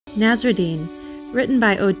Nasreddine, written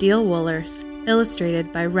by Odile Weulersse,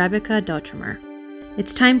 illustrated by Rébecca Dautremer.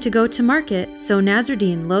 It's time to go to market, so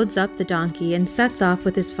Nasreddine loads up the donkey and sets off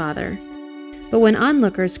with his father. But when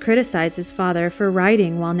onlookers criticize his father for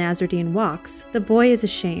riding while Nasreddine walks, the boy is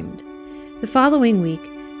ashamed. The following week,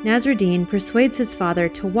 Nasreddine persuades his father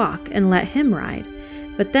to walk and let him ride,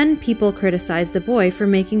 but then people criticize the boy for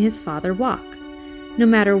making his father walk. No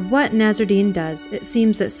matter what Nasreddine does, it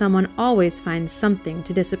seems that someone always finds something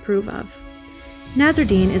to disapprove of.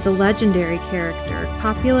 Nasreddine is a legendary character,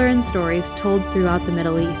 popular in stories told throughout the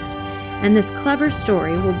Middle East, and this clever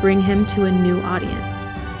story will bring him to a new audience.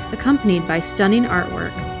 Accompanied by stunning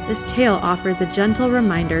artwork, this tale offers a gentle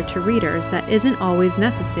reminder to readers that isn't always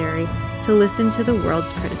necessary to listen to the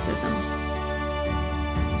world's criticisms.